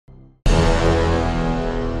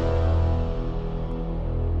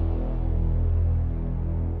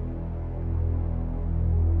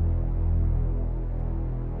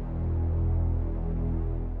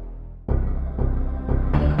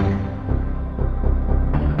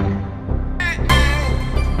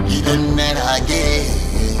gidan na rage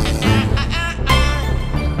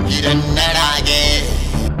gidan na rage.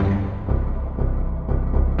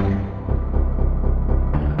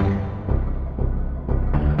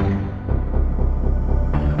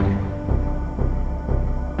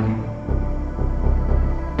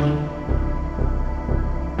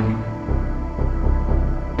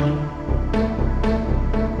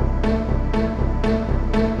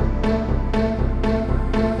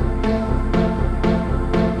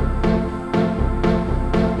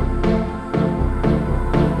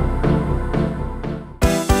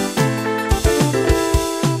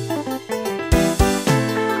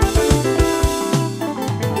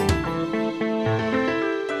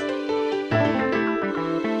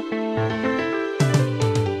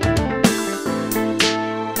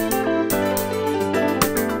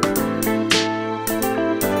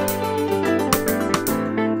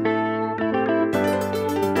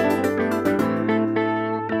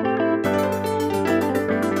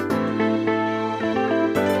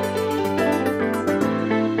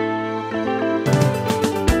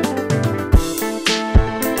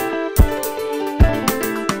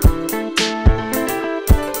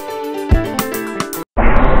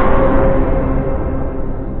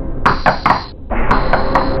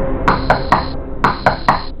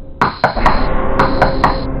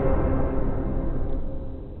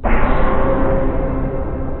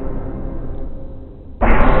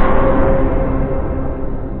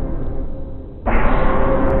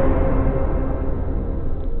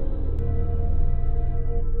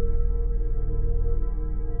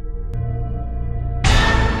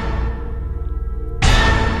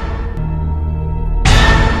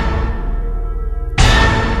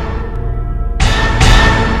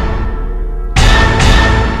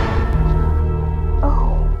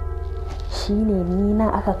 Shine ni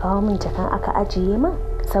na aka kawo min jakan aka ajiye min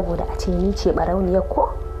saboda a ce ni ce barauniyar ko?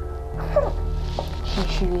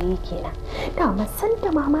 Kishiyoyi kenan. Dama san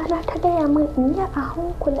da mama na ta gaya min in yi a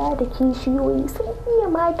hankula da kishiyoyi sun iya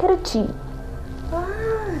makirci.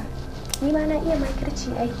 Ni ma na iya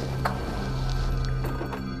makirci ai.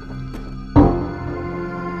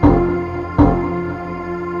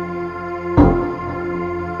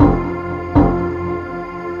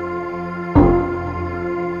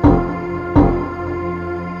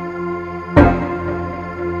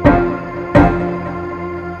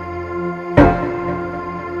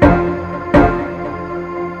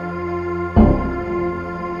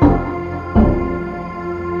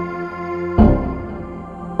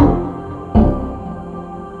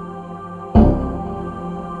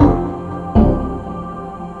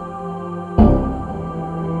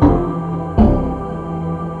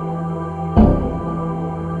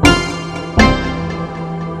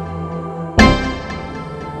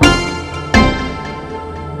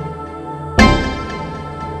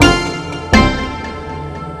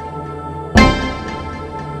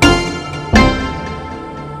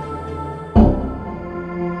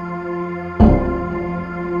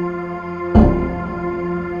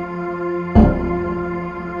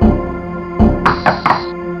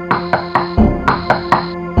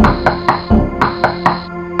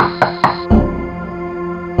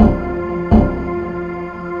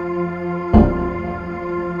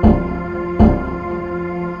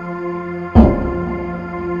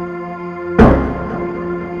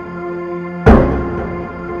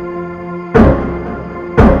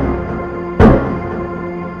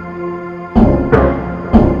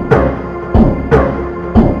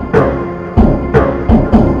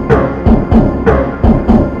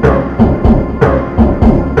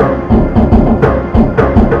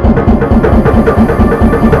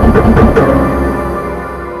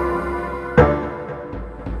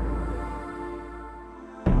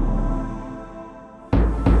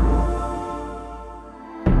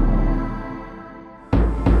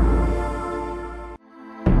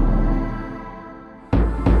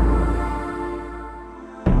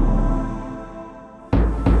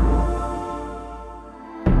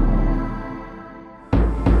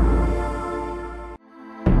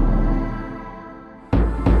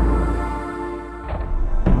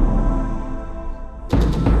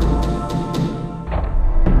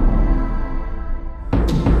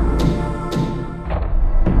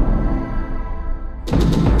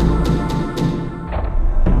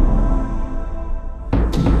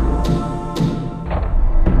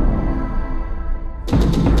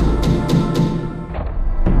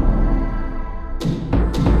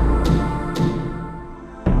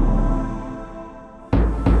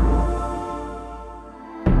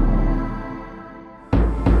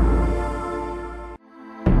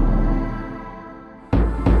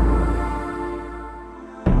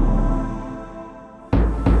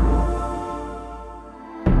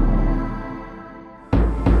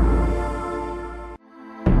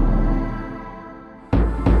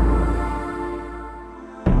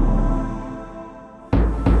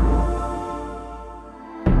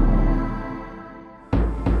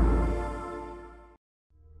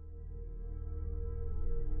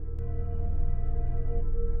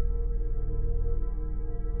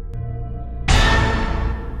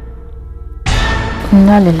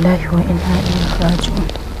 Inna lillahi wa inna ilaihi raji'un.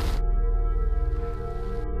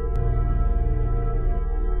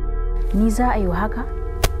 Ni za a yi haka?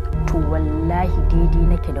 To wallahi daidai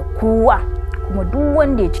nake da kowa, kuma duk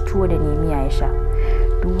wanda ya ci tuwo da nemiya ya sha,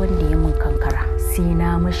 duk wanda ya min kankara sai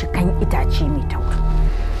na mashi kan itace mai tauri.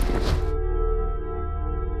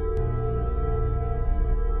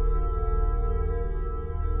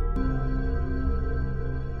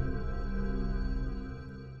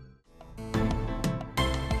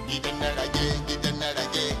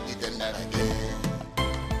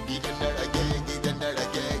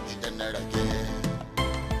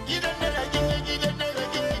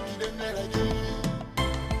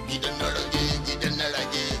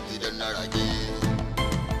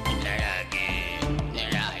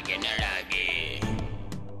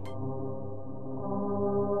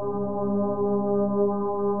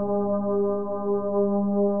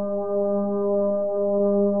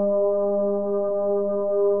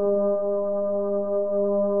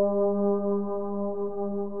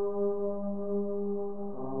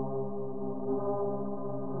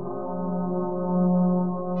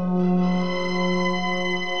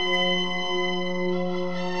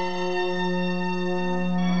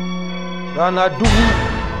 Rana dubu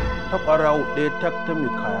ta ɓarawo ɗaya tak ta mai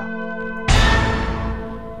kaya.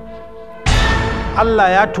 Allah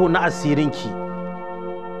ya tona asirinki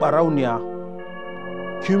ɓarauniya.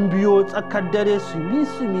 Kin biyo tsakar dare sumi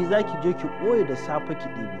za ki je ki ɓoye da safe ki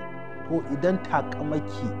ɗebe. To idan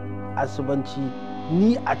takamaki asubanci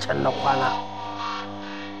ni a can na kwana.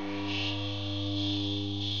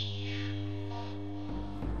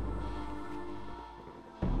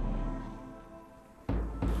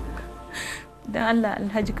 Dan Allah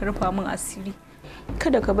Alhaji ka rufa min asiri,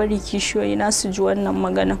 kada ka bari kishiyoyi na su ji wannan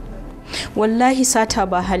magana. Wallahi sata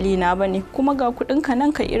ba halina bane, kuma ga kudin ka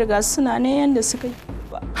nan ka irga suna ne yanda suka yi.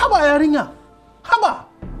 Haba yarinya, haba.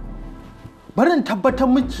 Barin tabbatar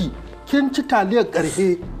miki kin ci taliyar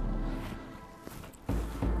ƙarhe.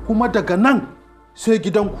 Kuma daga nan sai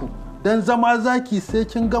gidanku, dan zama zaki sai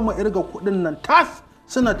kin gama irga kudin nan tas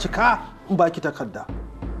suna cika in baki takarda.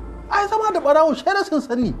 Ai zama da barawo shaida sun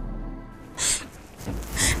sani.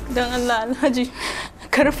 Dan Allah Alhaji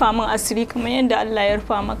ka rufa min asiri kamar yadda Allah ya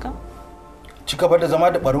rufa maka. Ci gaba da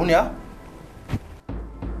zama da barauniya?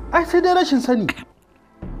 Ai sai dai rashin sani.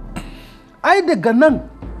 Ai daga nan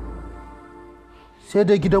sai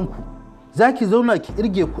dai gidanku zaki zauna ki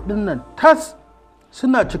irge kudin nan tas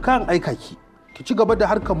suna cika an aika ki. Ki ci gaba da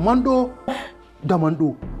harkar mando da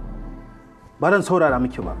mando. Ba ran saurara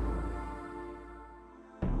miki ba.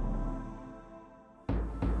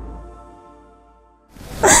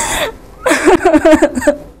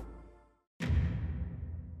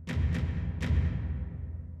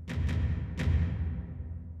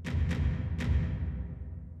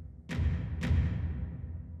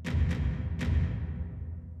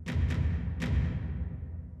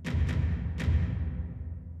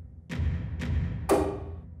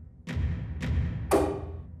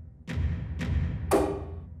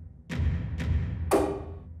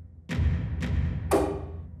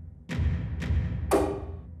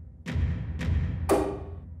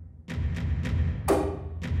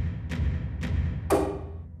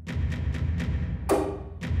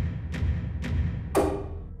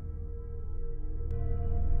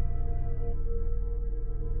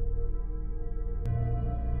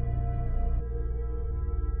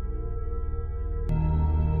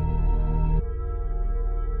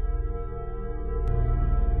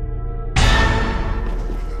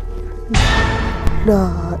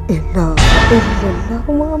 La ilaha illallah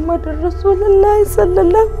Muhammadur Rasulullah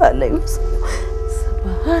sallallahu alaihi wasallam.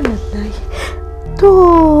 Subhanallah. To,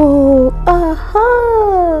 aha.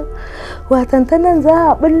 Watan ta nan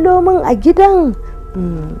za a bullo min a gidan.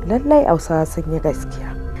 Lallai Hausa sun yi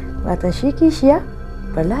gaskiya. Watan shi kishiya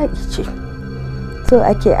bala'i ce. So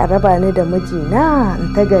ake a raba ni da mijina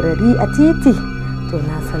in ta garari a titi. To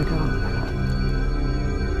na san da wannan.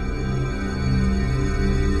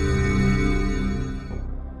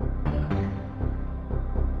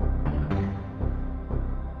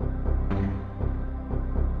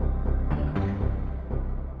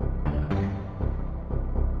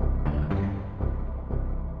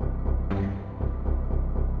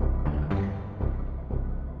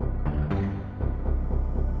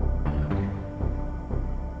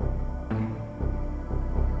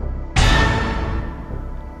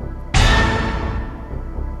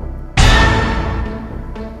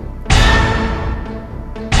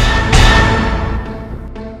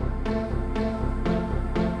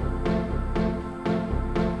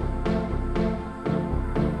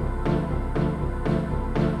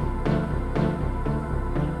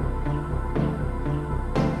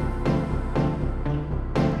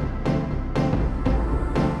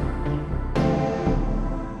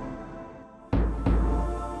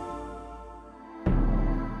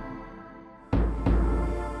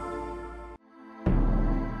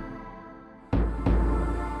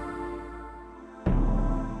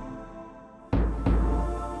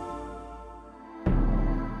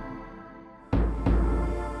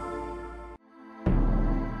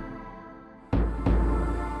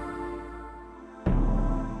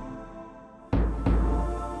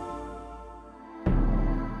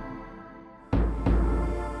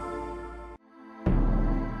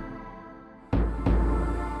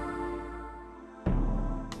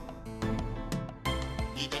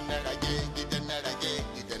 gidan na rage gidan na rage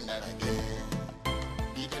gidan na rage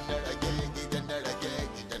gidan na rage gidan na rage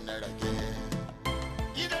gidan na rage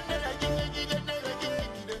gidan na rage gidan na rage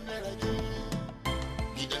gidan na rage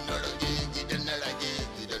gidan na rage gidan na rage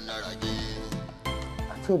gidan na rage.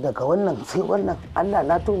 A ce daga wannan sai wannan Allah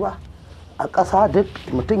na tuba a ƙasa duk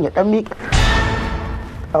mutum ya ɗan miƙa.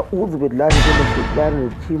 A'udhu billahi minash shaitanir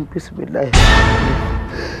rajim bismillah.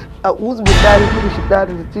 A'udhu billahi minash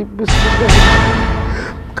shaitanir rajim bismillah.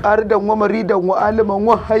 Qaridan wa maridan wa aliman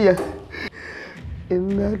wa hayya.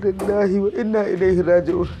 Inna lillahi wa inna ilaihi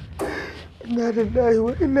raji'un. Inna lillahi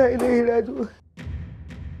wa inna ilaihi raji'un.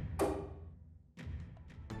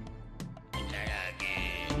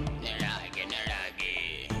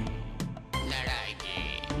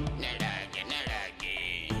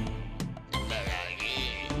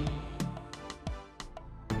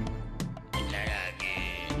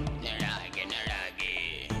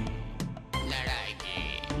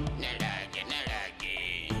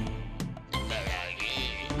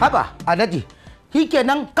 Haba Alhaji, shi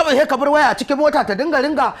kenan kawai sai ka bar waya cikin mota ta dinga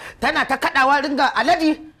ringa tana ta kadawa ringa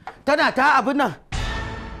Alhaji tana ta abin nan.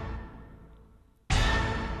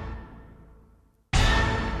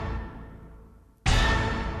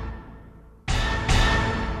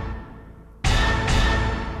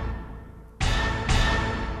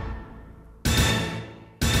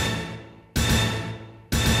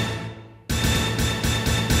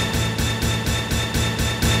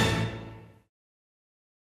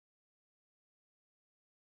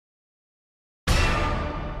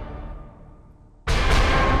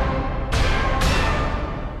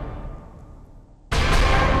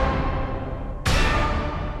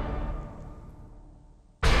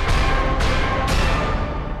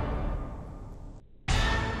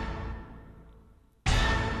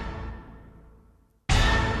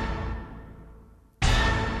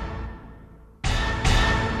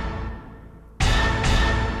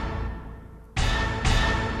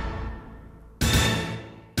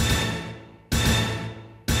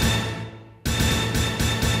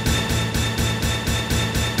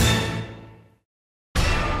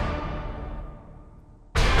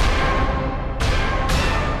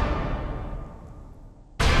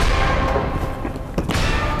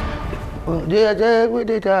 Je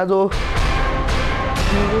gudu ta zo,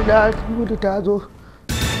 gudu ta zo.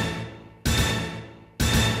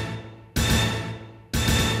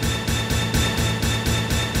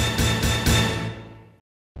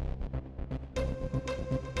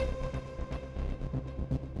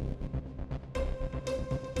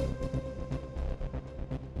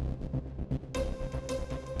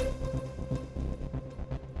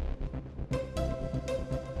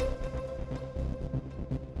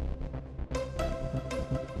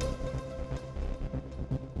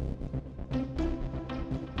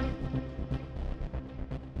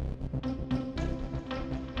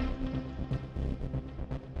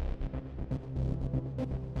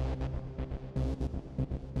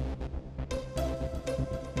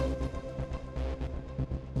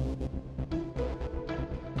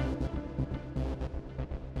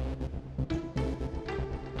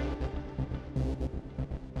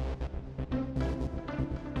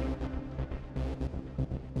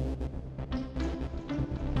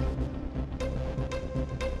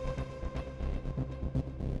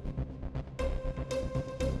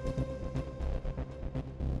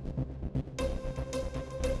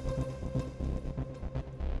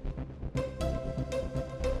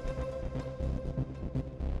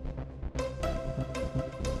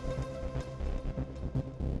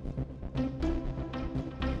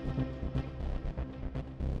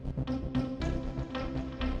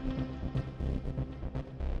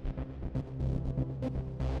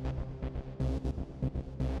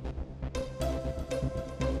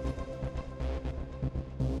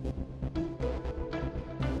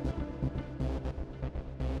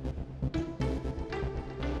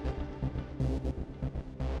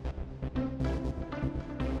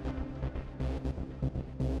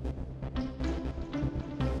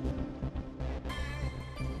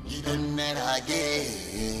 Gidan na rage,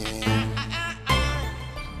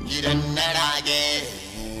 gidan na rage.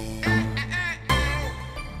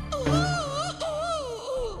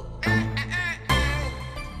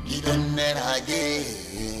 Gidan na rage,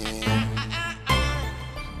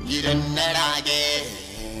 gidan na rage.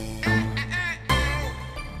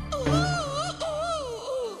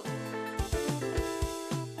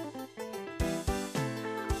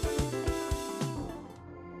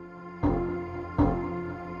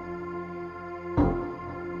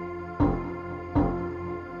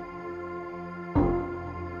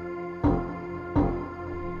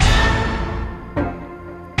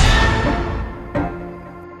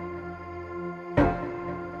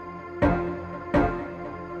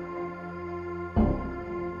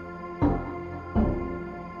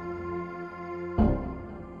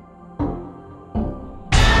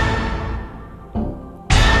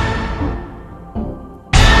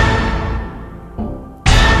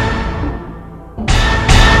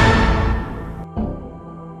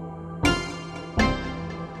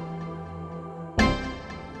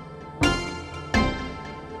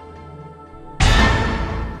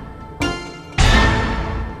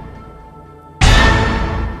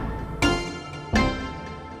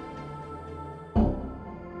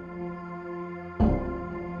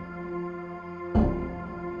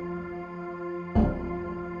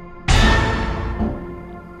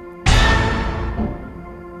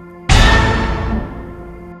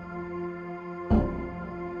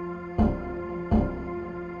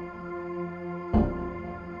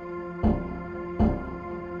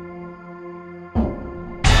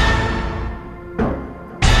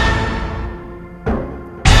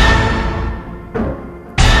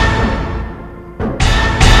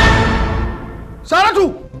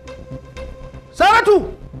 Saratu! Saratu!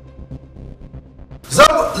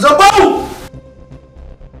 Zabawu!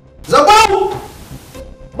 Zabawu!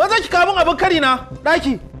 Maza ki kamun abin kari na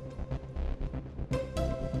ɗaki.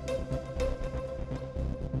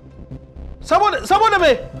 Saboda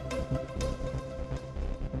me?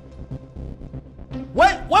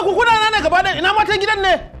 Wai ku kuna nan ne gaba ɗaya ina matan gidan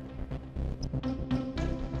ne?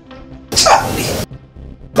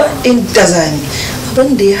 Ba inda zani.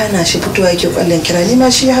 Abin da ya hana shi fitowa yake kwallon kira ni ma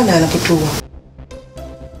shi ya hana na fitowa.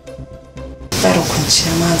 Fara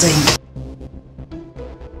kwanciya ma zan yi.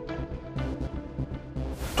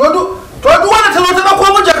 To duk wanda ta zo ta ɗauko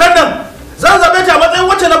min jakar nan zan zaɓe ta a matsayin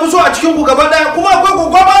wacce na fi so a cikin ku gaba ɗaya kuma akwai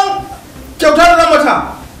gwagwaban kyauta da zan mata.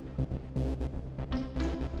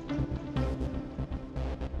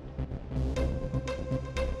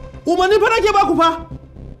 Umarni fa nake ba ku fa.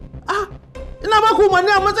 Ina ba ku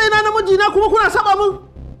umarni a matsayina na mijina kuma kuna saba min.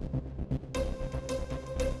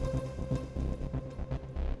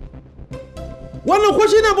 Wannan ko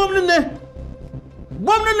shine bom din ne?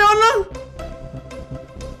 Bom din ne wannan?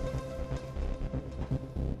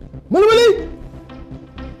 Mulmuli!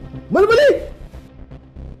 Mulmuli!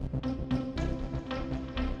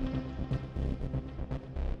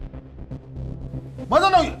 Maza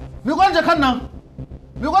nan, miƙon jakan nan.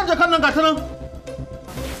 Miƙon jakan nan ga ta nan.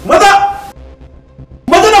 Maza!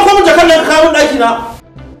 Maza na komin jakan nan kawo ɗaki na.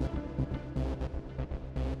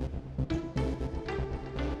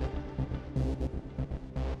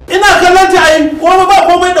 Ina kallon ta ayi, komai ba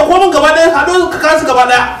komai da komin gaba ɗaya, haɗo ka kasu gaba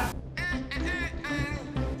ɗaya.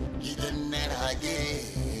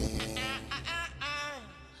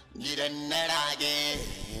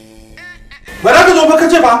 Ba za ka zo ba ka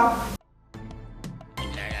ce ba.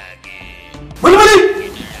 Bulbuli!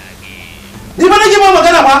 Ni ba nake ba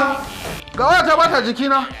magana ba. Ga waya ta bata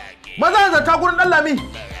jikina. Maza da ta gurin Lami.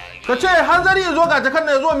 Ka ce hanzari ya zo ga jakan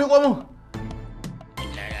na ya zo miƙo min.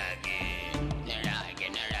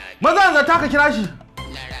 Maza da ta ka kira shi.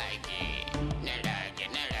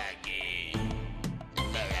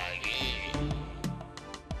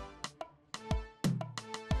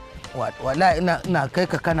 Wala ina kai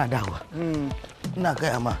ka kana dawa. Ina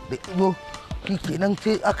gaya ma da ido shi kenan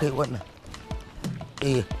sai aka yi wannan.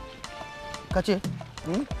 Kace?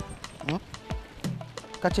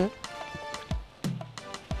 Kace?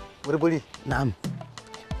 Burburi. Na'am.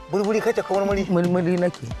 Burburi kace ka murmuri. Murmuri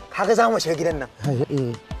nake. Kaga za mu shiga gidan nan.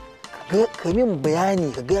 Ka min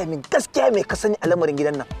bayani ka gaya min gaskiya me ka sani a lamarin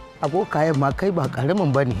gidan nan. Abokayen ma kai ba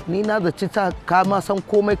karamin bane. Ni na zaci ta ka ma san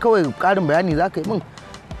komai kawai karin bayani za ka yi min.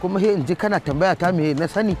 Kuma sai in ji kana tambaya ta me na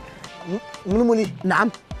sani. Mulmuli. Na'am.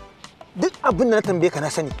 Duk abin da na tambaye ka na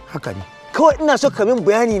sani. Haka ne. Kawai ina so ka min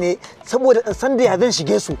bayani ne saboda in san da ya zan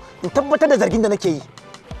shige su in tabbatar da zargin da nake yi.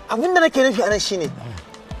 Abin da nake nufi anan shine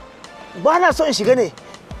ba na so in shiga ne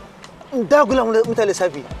in dagula mutane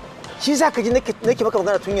lissafi. Shi za ka ji nake maka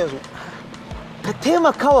magana tun yanzu. Ka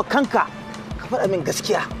taimaka wa kanka ka faɗa min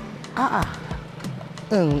gaskiya. A'a.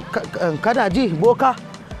 Kana ji boka?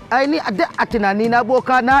 Ai ni a tunani na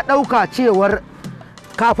boka na ɗauka cewar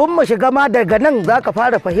kafin mu shiga ma daga nan za ka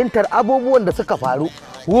fara fahimtar abubuwan da suka faru.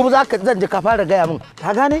 Wuri zan ji ka fara gaya min.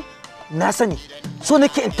 Ka gane? Na sani. So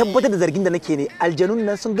nake in tabbatar da zargin da nake ne. Aljanun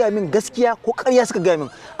nan sun gaya min gaskiya ko ƙarya suka gaya min.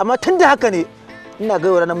 Amma tun da haka ne ina ga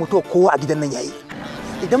ranar mutuwa kowa a gidan nan yayi.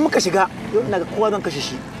 Idan muka shiga yau ina ga kowa zan kashe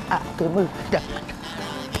shi. To mun da.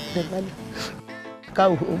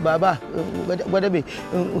 Kawo baba gwada mai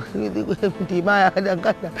tima ya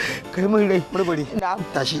dangana kai mun rai. Burburi.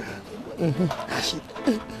 Tashi. Tashi.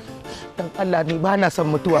 Dan Allah ni ba na son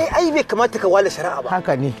mutuwa. Ai bai kamata ka wale shari'a ba.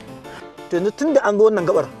 Haka ne. To yanzu tun da an zo wannan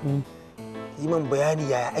gabar yi min bayani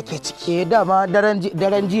yaya ake ciki. Dama daren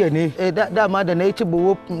jiya ne. Dama da na yi ci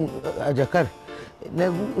buwo a jakar. Na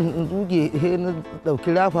zuge na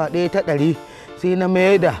ɗauki rafa ɗaya ta 100 sai na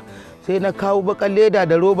maida. Sai na kawo bakan leda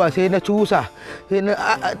da roba sai na cusa sai na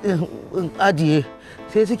ajiye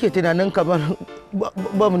sai suke tunanin kamar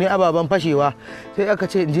bam ne ababen fashewa sai aka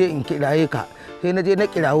ce in je in kiraye ka sai na je na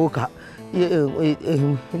kirawo ka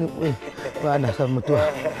ba na san mutuwa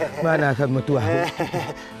ba na san mutuwa.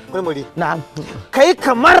 Murmuri. Na'am. Kai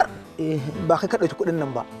kamar ba kai ka ɗauki kuɗin nan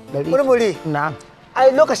ba. Murmuri. Na'am. Ai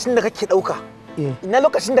lokacin da kake ɗauka ina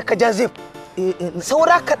lokacin da ka ja zip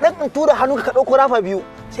saura kaɗan in tura hannu ka ɗauko rafa 2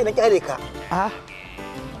 sai na kyale ka.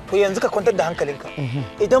 To yanzu ka kwantar da hankalinka.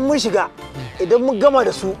 Idan mun shiga idan mun gama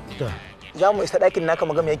da su za mu isa ɗakin naka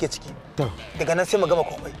mu gama yake ciki. Daga nan sai mu gama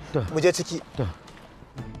kwakwai mu je ciki.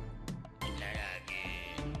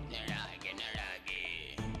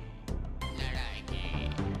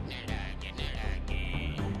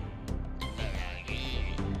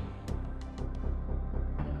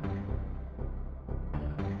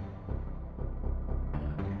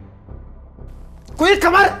 yi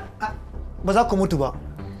kamar ba za ku mutu ba.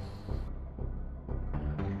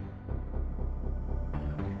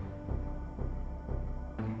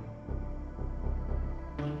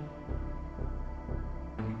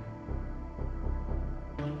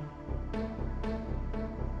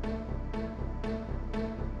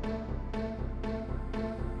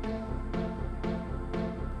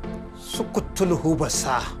 Sukutulhu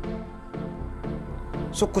basa.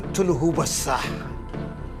 Sukutulhu basa.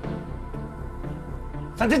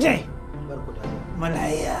 Santaje.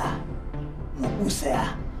 Malaya.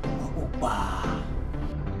 Mabusaya. Mabuba.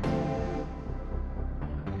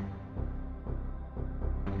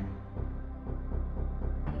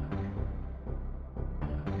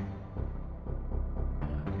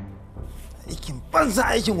 Aikin banza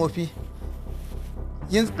aikin wofi.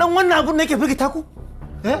 Yanzu dan wannan abun da yake firgita ku?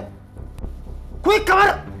 Kuyi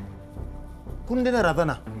kamar kun dina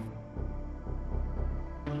razana.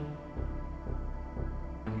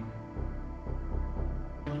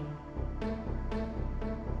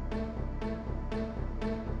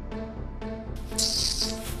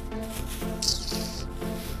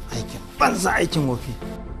 Aikin banza aikin wofi.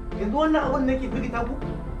 Yanzu wannan abun da yake firgita ku?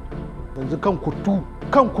 Yanzu kan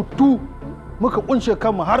kuttu muka kunshe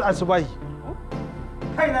kanmu har asubahi.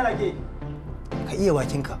 Kai na rage. Ka iya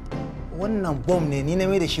bakinka. Wannan bom ne ni na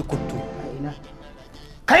mai da shi kuttu.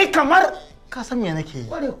 Kai kamar ka san me nake yi.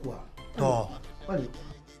 Kware kuwa. To. Kware.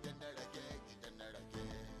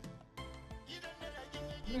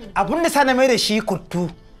 Abin da sa na mai da shi kuttu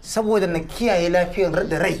saboda na kiyaye lafiyar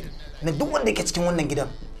da rai na duk wanda ke cikin wannan gidan.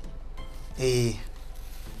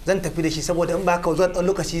 Zan tafi da shi saboda in ba haka zuwa ɗan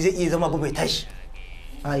lokaci zai iya zama abu mai tashi.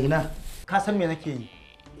 A ina? Ka san me nake yi.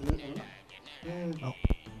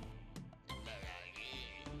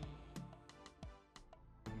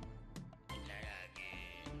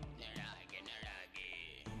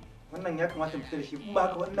 Wannan ya kamata mu fita da shi in ba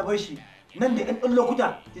haka wani na bar shi nan da ɗan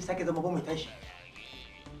lokuta zai sake zama mai tashi.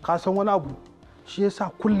 Ka san wani abu shi yasa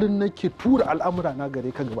kullun nake tura al'amura na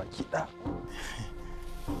gare ka gabaki ɗaya.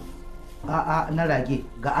 A'a na rage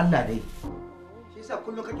ga Allah dai. Shi yasa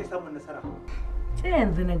kullum kake samun nasara. Sai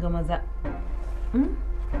yanzu na ga maza.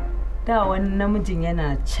 Da wani namijin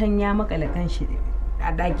yana can ya makale kanshi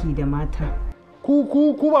a daki da mata. Ku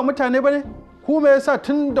ba mutane bane? Ku me yasa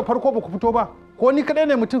tun da farko ba ku fito ba? Ko ni kadai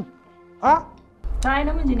ne mutum? A? Ta yi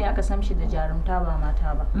namiji ne aka san shi da jarumta ba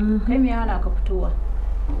mata ba. Kai me yana ka fitowa?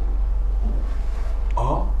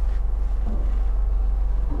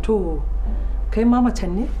 To, kai ma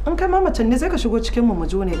macen ne? An kai ma macen ne sai ka shigo cikin mu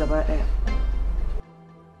jo ne gaba daya.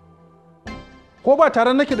 Ko ba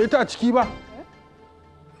tare nake da ita a ciki ba?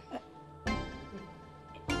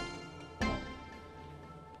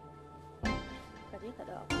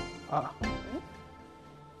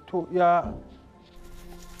 To ya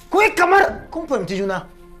Kuyi kamar kun fahimci juna.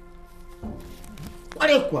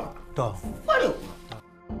 Kware kuwa. To. Kware kuwa.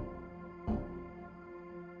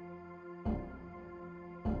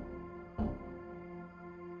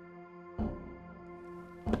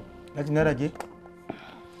 Yaji na rage?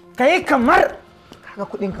 Ka yi kamar kaga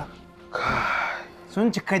kuɗinka.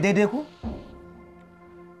 Sun cika daidai ku?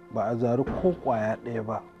 ba a zari ko kwaya ɗaya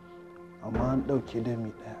ba, amma an ɗauke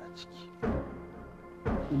dami ɗaya a ciki.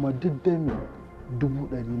 Kuma duk dami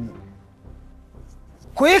 100,000 ne.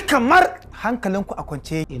 Ku yi kamar hankalinku a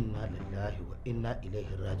kwance. Inna lillahi wa inna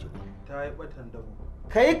ilaihi raji'un. Ta yi batan dabo.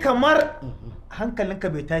 Ka yi kamar hankalinka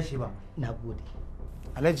bai tashi ba. Na gode.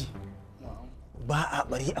 Alhaji, ba a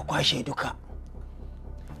bari a kwashe duka.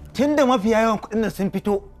 Tunda mafiya yawan kuɗin nan sun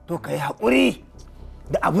fito, to ka yi haƙuri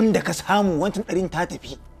da abin da ka samu wancan ɗarin ta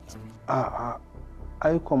tafi. A'a,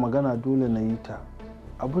 aiko magana dole na yi ta.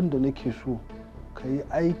 Abin da nake so, ka yi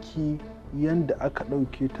aiki yanda aka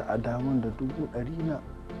ɗauke ta a daman da 100,000 na.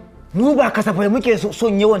 Mu ba kasafai muke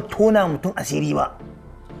son yawan tona mutum asiri ba.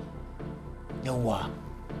 Yawwa.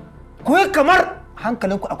 Ku yi kamar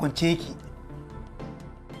hankalinku a kwance yake.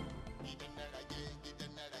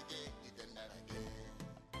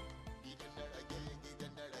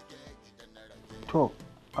 To,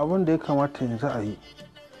 abin da ya kamata yanzu a yi,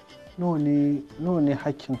 nawa ne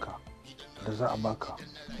hakkinka da za a baka?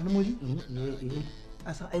 Almoji?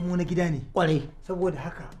 A san ai mu na gida ne. Kware. Saboda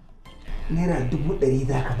haka, naira 100,000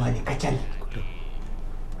 za ka bani kacal.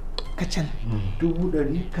 Kacal.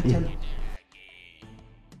 100,000? Kacal.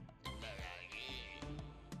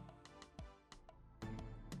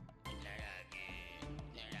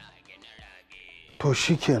 To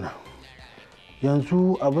shi kenan.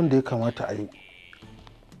 Yanzu abin da ya kamata a yi,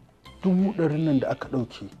 100,000 nan da aka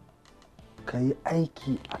ɗauke, ka yi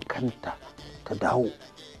aiki a kanta ta dawo,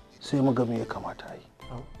 sai mu ga me ya kamata a yi.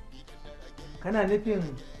 kana nufin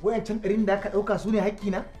wayancan ɗarin da aka ɗauka su ne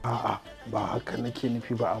haƙƙina? A'a ba haka nake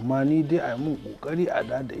nufi ba, amma ni dai a yi mun ƙoƙari a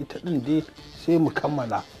da ita ɗin dai sai mu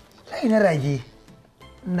kammala. Kai na rage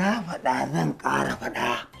na faɗa zan ƙara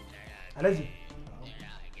faɗa. Alhaji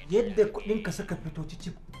yadda kuɗinka suka fito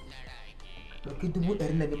cicip ɗauki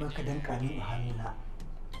 100,000 na ma ka danƙa min a hannuna.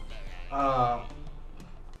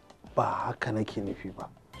 Ba haka nake nufi ba,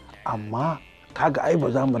 amma kaga ai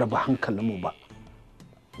ba za mu raba hankalinmu ba.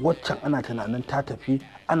 Waccan ana tunanin ta tafi,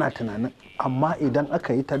 ana tunanin, amma idan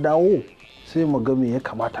aka yi ta dawo sai mu ga me ya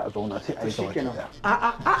kamata a zauna sai a yi gaba ɗaya.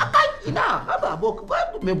 Ina haba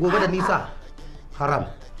mai gobe da nisa haram.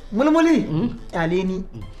 Mulmuli ƙyale ni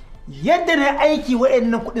yadda na aiki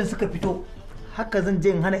wa'annan kuɗin suka fito haka zan je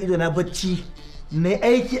in hana ido na bacci na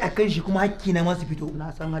aiki a kan shi kuma hakki na masu fito. Na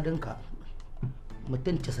san hadinka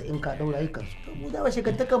mutum 90 ka ɗaura aikansu. Mu da ba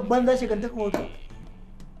shigantakan banza shigantakan wato.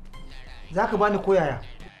 Za ka bani koyaya?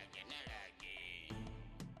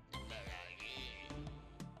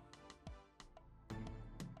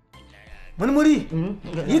 Mulmuli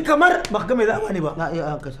yi kamar ba ka ga me za a bani ba. Na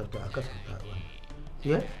iya kasarta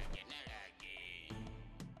wani.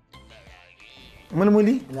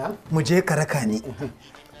 Mulmuli mu je ka raka ni.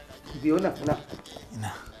 Biyo na. Ina.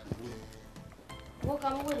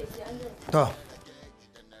 To.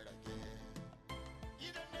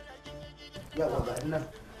 Yawa ga nan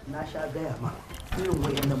na sha gaya ma irin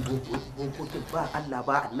wayannan bokokin ba Allah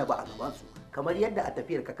ba annaba a gaban su kamar yadda a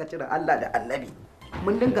tafiyar ka cire Allah da annabi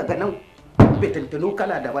mun dinga ganin fitintunu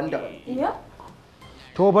kala daban-daban.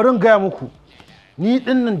 To bari in gaya muku, ni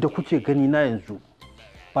dinnan da kuke gani na yanzu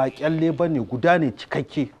ba kyalle ba ne, guda ne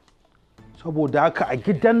cikakke. Saboda haka a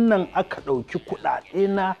gidan nan aka ɗauki kuɗaɗe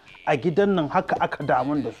na, a gidan nan haka aka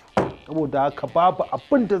damun da su. Saboda haka babu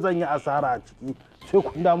abin da zan yi asara a ciki sai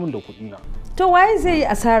kun damun da kuɗi na. To waye zai yi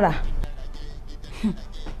asara?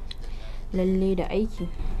 Lalle da aiki.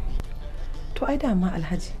 To ai dama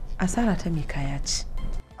Alhaji asara ta mai kaya ce.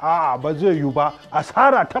 A'a ba zai yiwu ba,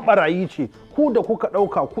 asara ta barayi ce. Ku da kuka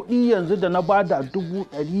ɗauka kuɗi yanzu da na bada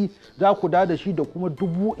 100,000 za ku da shi da kuma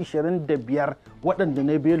 25,000 waɗanda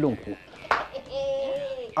na belin ku.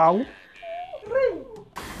 Au?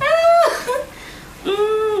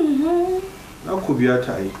 Na ku biya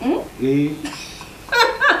ta yi. Eh.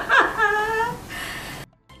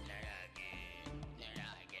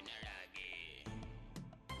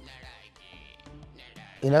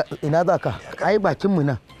 Ina za ka? Ai bakinmu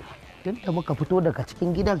nan. Tun da muka fito daga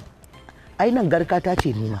cikin gidan, ai nan garka ta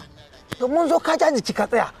ce nuna. To mun zo ka jaji ka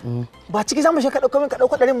tsaya. Ba ciki za mu ka ɗauko min ka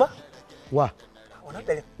ɗauko ɗarin ba? Wa? Wannan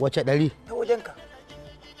ɗarin. Wace ɗari? Ta wajenka.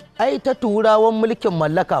 Ai ta turawan mulkin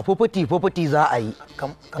mallaka fufuti za a yi.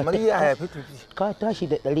 Kamar yaya fitufi. Ka tashi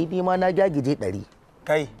da 100 ni ma na jagije 100.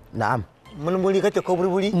 Kai. Na'am. Mulmuli kake ko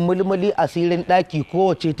burburi? Mulmuli asirin ɗaki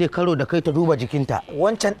kowace ta karo da kai ta duba jikinta.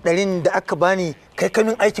 Wancan ɗarin da aka bani kai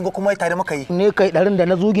kamin aikin ko kuma tare maka yi? Ne kai ɗarin da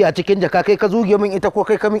na zuge a cikin jaka kai ka zuge min ita ko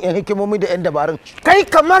kai kamin yan hikimomi da yan dabarun. Kai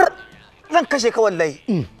kamar zan kashe ka wallahi.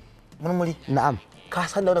 Mulmuli. Na'am. Ka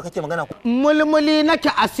san da wanda kake magana ko? Mulmuli nake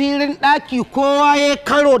asirin ɗaki kowa ya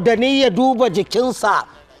karo da ni ya duba jikinsa.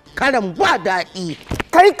 Karan ba daɗi.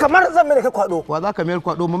 Kai kamar zan mai da kai kwaɗo. Wa za ka mayar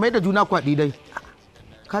kwaɗo mu mai da juna kwaɗi dai.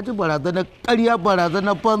 Ka ji barazanar ƙarya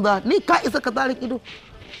barazanar banza ni ka isa ka tsarin ido.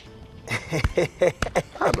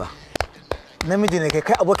 Haba. Namiji ne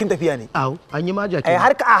kai abokin tafiya ne. Au, an yi maja ai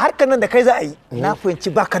harkar nan da kai za a yi. Na fahimci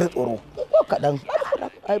baka da tsoro. Ko kaɗan.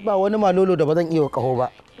 Ai ba wani malolo da ba zan iya kaho ba.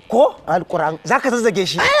 Ko? Alƙur'an. Za ka zazzage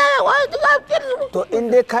shi. To in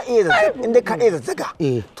dai ka iya zazzaga.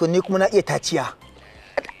 To ni kuma na iya taciya.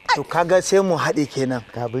 To kaga sai mu haɗe kenan.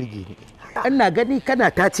 Ka burge ni. Ana gani kana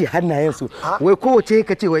tace hannayensu wai kowace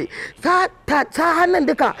ka ce wai ta hannun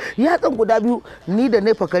duka yatsan guda biyu ni da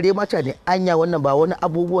na fakare maca ne anya wannan ba wani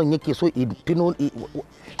abubuwan yake so tuno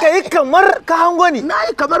kai kamar ka hango ni na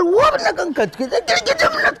yi kamar wannan kanka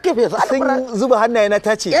girgijin na kefe su sun zuba hannaye na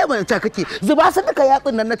tace ban ta kake zuba su duka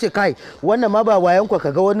yatsun nan nace kai wannan ma ba wayan ku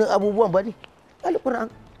kaga wani abubuwan bane alquran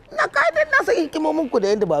na kaidan na san hikimomin ku da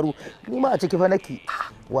yan dabaru ni ma a ciki fa nake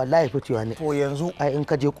wallahi ficewa ne to yanzu ai in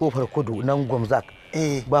ka je kofar kudu nan gomzak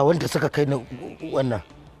ba wanda suka kai na wannan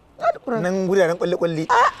nan guraren kwalle-kwalle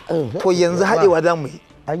to yanzu haɗewa za mu yi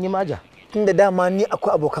an yi maja tunda dama ni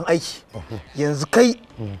akwai abokan aiki yanzu kai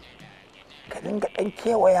ka dinga ɗan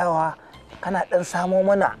kewayawa kana ɗan samo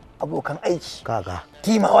mana abokan aiki kaga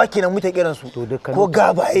timawa kenan muke kiran su ko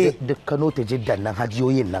gabaye dukkano ta jiddan nan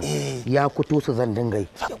hajiyoyin nan ya fito su zan dinga yi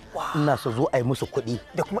ina su zo ai musu kuɗi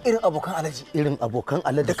da kuma irin abokan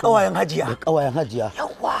alaji da kawayen hajiya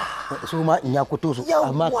yawa su ma in ya fito su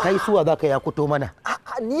amma kai suwa zaka ya fito mana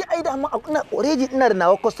ni ai da ina already ina da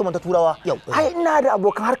nawa customer ta turawa ai ina da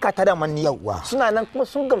abokan harka ta da manni suna nan kuma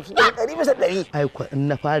sun gamsu da 100%. ai ko in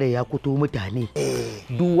na fara ya kuto mutane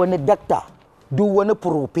duk wani doctor duk wani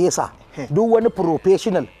professor duk wani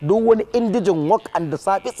professional duk wani indigenous work and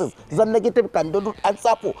services zan negative can do and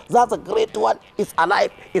sapo that's a great one is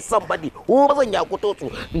alive is somebody zan ya kuto su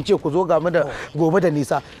in ce ku zo ga mu da gobe da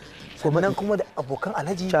nisa nan kuma da abokan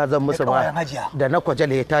alhaji ta zan musu ba da na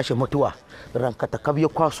kwajale ya tashi mutuwa ranka ta kabye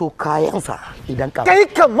kwaso kayansa idan ka kai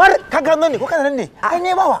kamar ka gano ne ko kana nan ne ai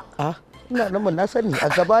ne bawa ina nan mun na sani a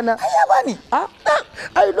gabana ai ya bani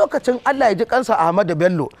ai lokacin Allah ya ji kansa Ahmadu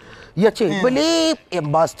Bello ya ce believe in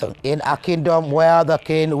Boston in a kingdom where the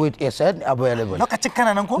king with a son available lokacin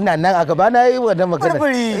kana nan ko ina nan a gabana yi wannan magana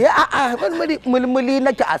mulmuli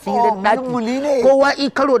nake asirin daki kowa i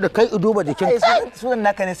karo da kai duba jikin sunan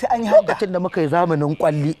naka ne sai an yi hada lokacin da muka yi zamanin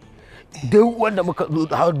kwalli duk wanda muka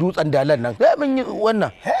hau dutsen dalan nan sai mun yi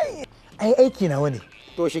wannan ai aiki na wani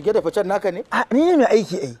to shige da ficen naka ne ni ne mai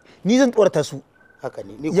aiki ni zan tsorata su haka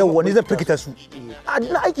ne yawa ni zan firgita su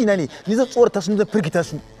na aiki na ne ni zan tsorata su ni zan firgita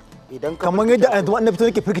su idan kamar yadda annabi fito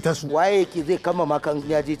yake firgita su waye yake zai kama makan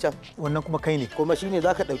ya je can wannan kuma kai ne kuma shine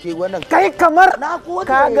zaka dauke wannan kai kamar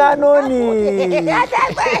ka gano ni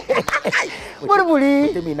burburi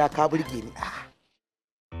mutumi na ka burge ni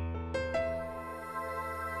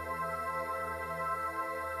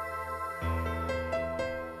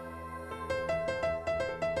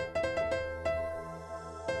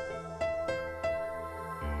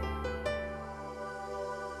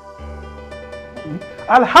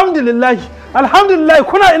alhamdulillah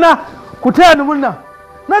kuna ina ku taya ni murna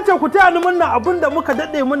na ce ku taya ni murna abinda muka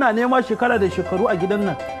dade muna nema shekara da shekaru a gidan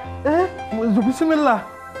nan bismillah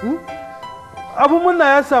abun murna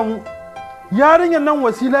ya samu yarinyar nan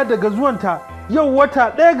Wasila daga zuwanta yau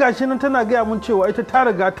wata ɗaya gashi nan tana gaya mun cewa ita ta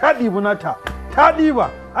riga ta ɗibi nata ta ɗiba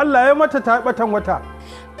Allah ya mata ta batan wata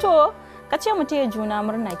to ka ce mu taya juna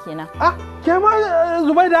murna kenan ke ma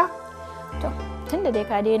Zubaida to tunda dai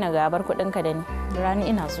ka daina gabar kuɗinka da ni da rani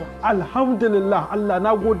ina zuwa alhamdulillah Allah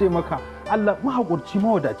na gode maka Allah mahaƙurci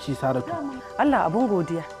mawadaci Saratu Allah abun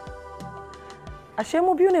godiya ashe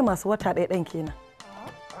mu biyu ne masu wata ɗaya ɗan kenan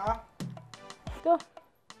to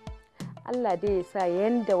Allah dai ya sa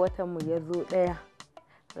yanda watan mu ya zo ɗaya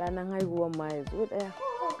ranar haihuwan ma ya zo ɗaya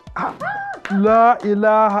la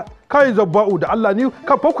ilaha kai zabba'u da Allah ni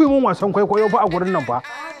ka fa ku yi mun wasan kwaikwayo fa a gurin nan fa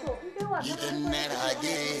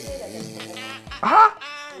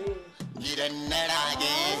gidan na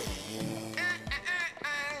rage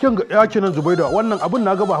kin ga ya kenan Zubaida wannan abun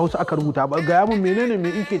na gaba Hausa aka rubuta ba ga yamin menene me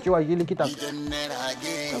yake cewa shi likita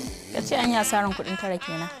kace an ya sarin kudin tara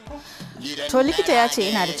kenan to likita ya ce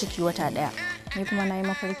ina da ciki wata daya ni kuma nayi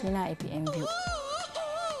mafarki na IPM biyu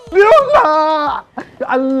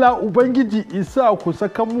Allah Ubangiji isa ku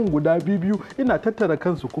saka mun guda biyu ina tattara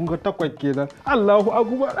kansu kun ga takwas kenan Allahu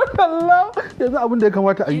akbar Allah yanzu abin da ya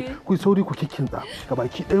kamata a yi ku sauri ku kikkinta ga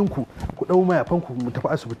baki ɗayan ku dau mayafan ku mu tafi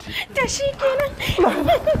asibiti da shi kenan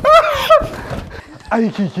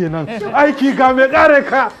aiki kenan aiki ga mai kare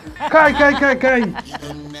ka kai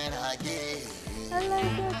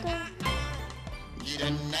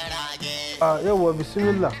yawa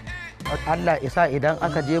bismillah Allah isa idan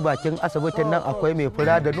aka je bakin asibitin nan akwai mai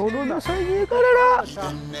fura da nono na sanyi karara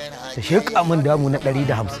ta sheka min damu na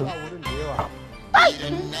 150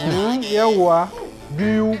 yawa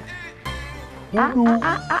 2 4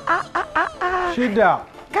 6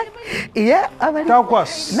 iya amarya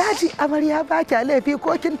 8 na ji amarya ba ki laifi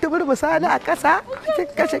ko kin tuburbusa ni a ƙasa kin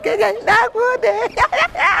kashe kigan na gode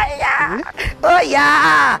oya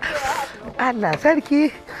Allah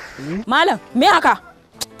sarki malam me haka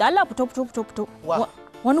da Allah fito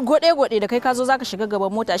wani gode da kai ka zo zaka shiga gaban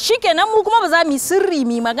mota shikenan mu kuma ba za mu yi sirri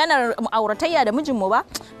mu maganar auratayya da mijinmu ba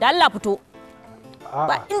da Allah fito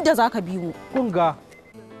ba inda zaka bi mu kun ga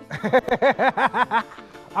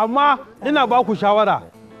amma ina ba ku shawara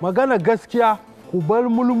magana gaskiya ku bar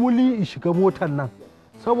mulmuli in shiga motar nan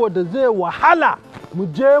saboda zai wahala mu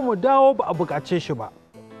je mu dawo ba a bukace shi ba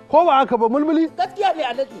ko ba haka ba mulmuli gaskiya ne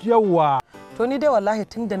alaji yawa to ni dai wallahi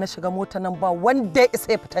tunda na shiga mota nan ba wanda ya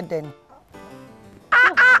isa ya fitar da ni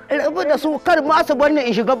rabu da su kar ma su bar ni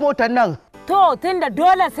in shiga motar nan to tunda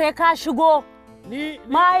dole sai ka shigo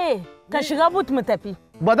maye ka shiga but mu tafi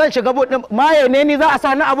ba zan shiga but din maye ne ni za a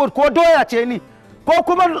sa ni a but ko doya ce ni ko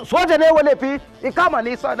kuma soja ne wale fi ikama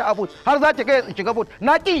ne sa ni a but har za ta kai in shiga but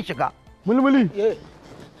na ki shiga mulmuli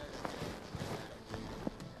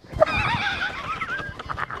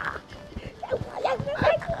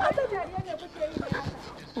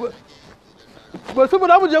ba su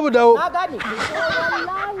mu je mu dawo na gane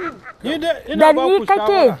ni dai ina ba ku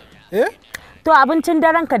shawara To abincin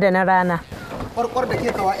daren ka da na rana. Kwarkwar da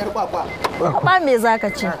ke kawa yar kwakwa. Ba me zaka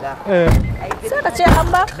ce? Sai ka ce an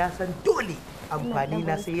ba? Na san dole amfani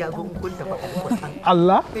na sai ya zo in kun tafi Qur'an.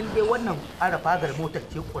 Allah? In dai wannan arafagar motar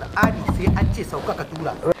ce Qur'ani sai an ce sauka ka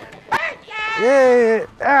tura.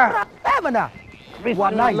 Mana.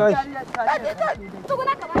 Wallahi.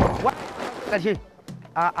 Karshe.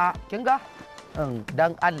 A'a, kin ga?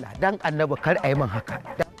 Dan Allah, dan Annabi kar a yi min haka.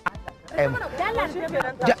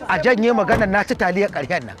 A janye magana na ci taliyar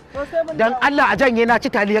ƙarshen nan. Dan Allah a janye na ci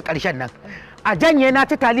taliyar ƙarshen nan. A janye na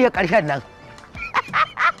ci taliyar ƙarshen nan.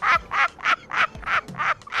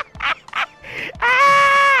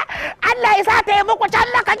 Allah ya sa ta yi muku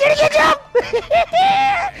tallaka girgijin.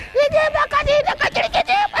 Yaje baka ni da ka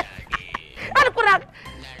girgijin. Alkuran.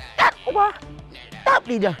 Dan uwa.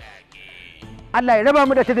 Taɓi da. Allah ya raba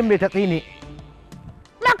mu da tudun mai tatsi ne.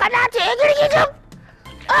 Maka na ce girgijin.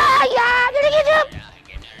 Ya girgijin.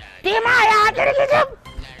 Tima ya girgijin.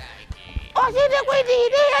 O shi da kwai di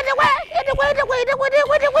di ya da kwai ya da kwai da kwai da kwai da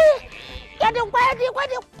kwai da kwai ya da kwai da kwai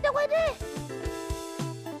da kwai da.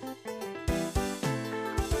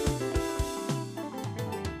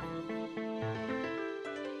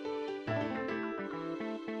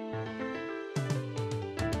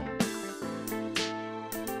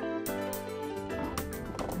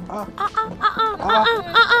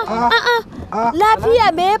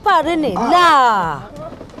 Lafiya me ya faru ne? La.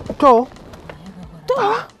 To.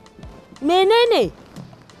 Menene?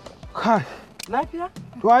 Kai. Lafiya?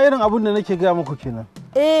 To a irin abin da nake gaya muku kenan.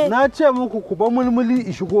 Na ce muku ku ba mulmuli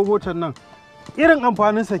i shigo motar nan. Irin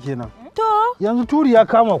amfaninsa kenan. To. Yanzu turi ya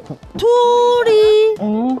kama ku. Turi?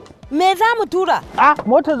 Me za mu tura?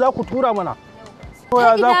 Motar za ku tura mana.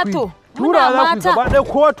 Ya za ku yi. Tura za ku yi gaba ɗaya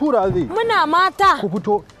kowa tura zai. Muna mata. Ku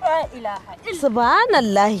fito.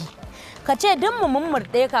 Subhanallahi. Ka ce don mu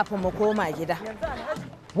mummurɗe kafin mu koma gida.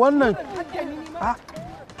 Wannan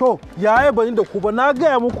to yaya bani da ku ba na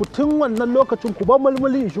gaya muku tun wannan lokacin ku ba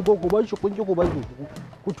mulmuli in shigo ku bar shi kun ki ku bar shi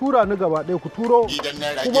ku tura ni gaba ɗaya ku turo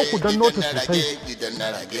kuma ku danno ta sosai.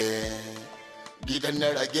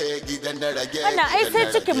 Ana ai sai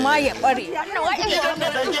cikin ma ya bare.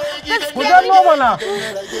 Ku danno mana.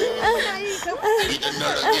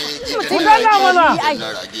 Ku danna mana.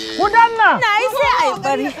 Ku danna. Na ai sai ai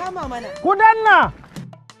bare. Ku danna.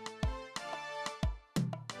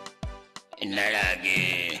 Na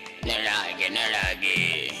rage, na rage, na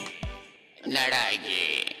rage, na rage,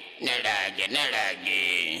 na rage, na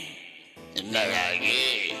rage, na rage,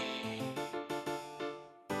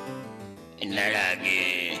 na rage,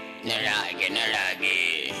 na rage, na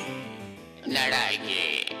rage, na rage,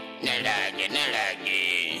 na rage, na rage.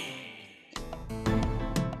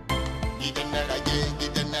 Gidan na rage,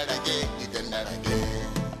 gidan na rage, gidan na rage,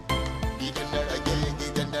 gidan na rage,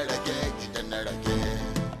 gidan na rage, gidan na rage.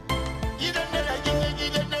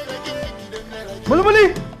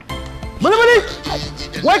 Mulmuli! Mulmuli!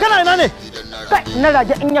 Wai kana ina ne? Kai na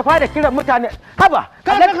rage in ya fara kiran mutane. Haba!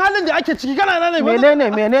 Kana kan halin da ake ciki kana ina ne?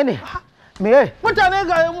 Menene? Me? Mutane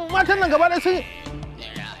ga matan nan gaba ɗaya sun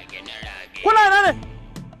kuna ina ne?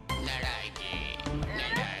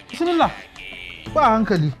 Bismillah. Ba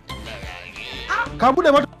hankali. Ka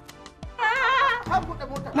bude mata.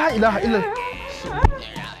 La ilaha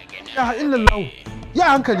illallah. Ya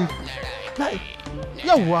hankali.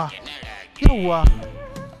 Yawwa.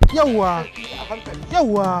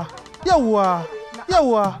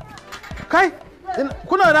 Kai,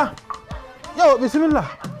 kuna na? Yawwa, bismillah.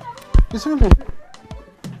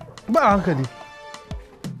 Ba hankali.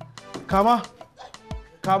 Kama.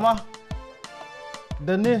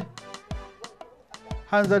 Danne.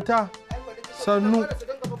 Hanzarta. Sannu.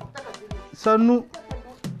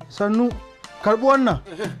 Karɓi wannan.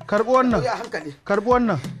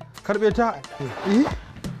 Karɓe ta.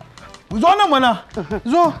 Zo nan mana.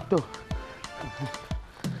 Zo.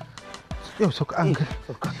 Yau sauka an kai.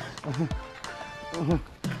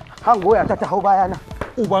 Hangoya ta hau bayana.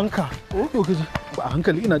 Ubanka. Yau kaji ba a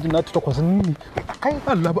hankali ina jin na ta takwasan ne. Kai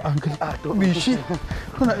Allah ba a hankali. Bishi.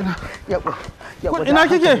 Kuna ina. Yawa. Ina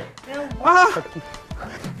kike? Ba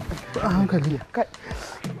a hankali. Kai.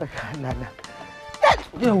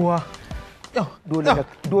 Yawa.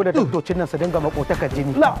 Dole doktocin nan su dinga makotaka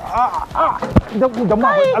jini. Da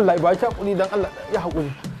ma Allah ba ya hakuri dan Allah ya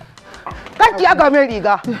hakuri. Kanki aka mai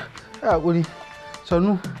riga. Ya hakuri.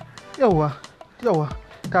 Sannu. Yawa.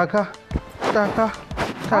 Kaka.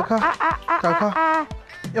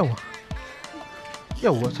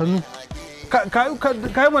 Yawa sannu. Ka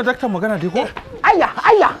yi ma daktar magana dai ko? Ayya.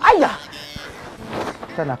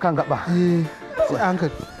 Tana kan gaba. Sai a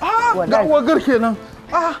hankali. Ga uwar garke nan.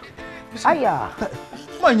 Ayya.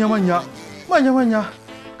 Manya.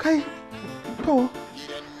 Kai. To.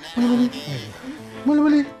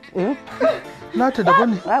 Mulmuli. Nata daban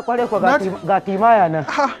ne. Ai kware ko ga timaya nan.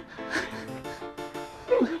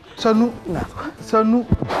 Sannu.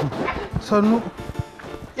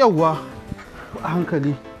 Yawwa. A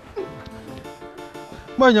hankali.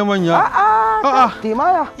 Manya. A'a.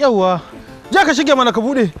 Timaya. Yawwa. Je ka shige mana ka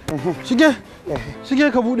bude.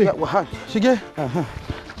 Shige ka bude. Shige.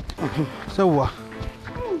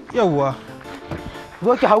 Yawwa.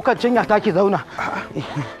 Zo ki haukan cinya ta ki zauna.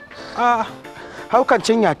 Haukan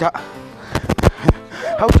cinya ta.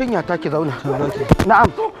 Haukan ta ki zauna. Na'am.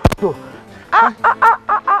 To.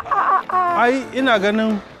 Ai ina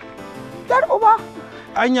ganin Yar uba.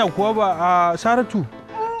 Anya kuwa ba a Saratu.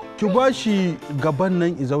 Ki ba shi gaban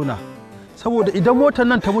nan i zauna. Saboda idan motar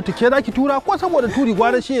nan ta mutu ke za ki tura ko saboda turi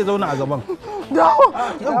gwara shi ya zauna a gaban. Dawo.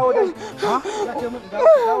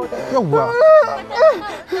 Yawwa.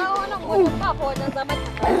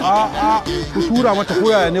 Ku tura mata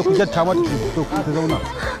koyaya ne ku jatta mata ta zauna.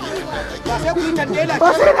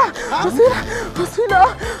 Basira.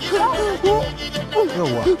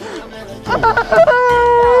 Yawwa.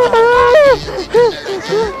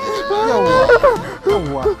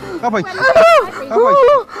 Kafaki.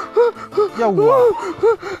 Yawwa.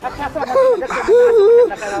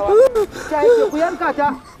 Ku yanka ta.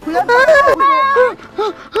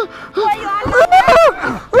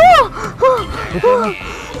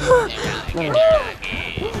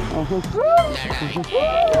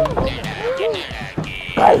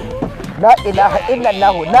 Kai, la ilaha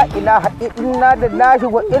illallah, la ilaha inna lillahi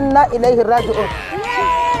wa inna ilaihi raji'un.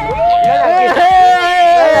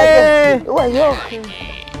 Wayo.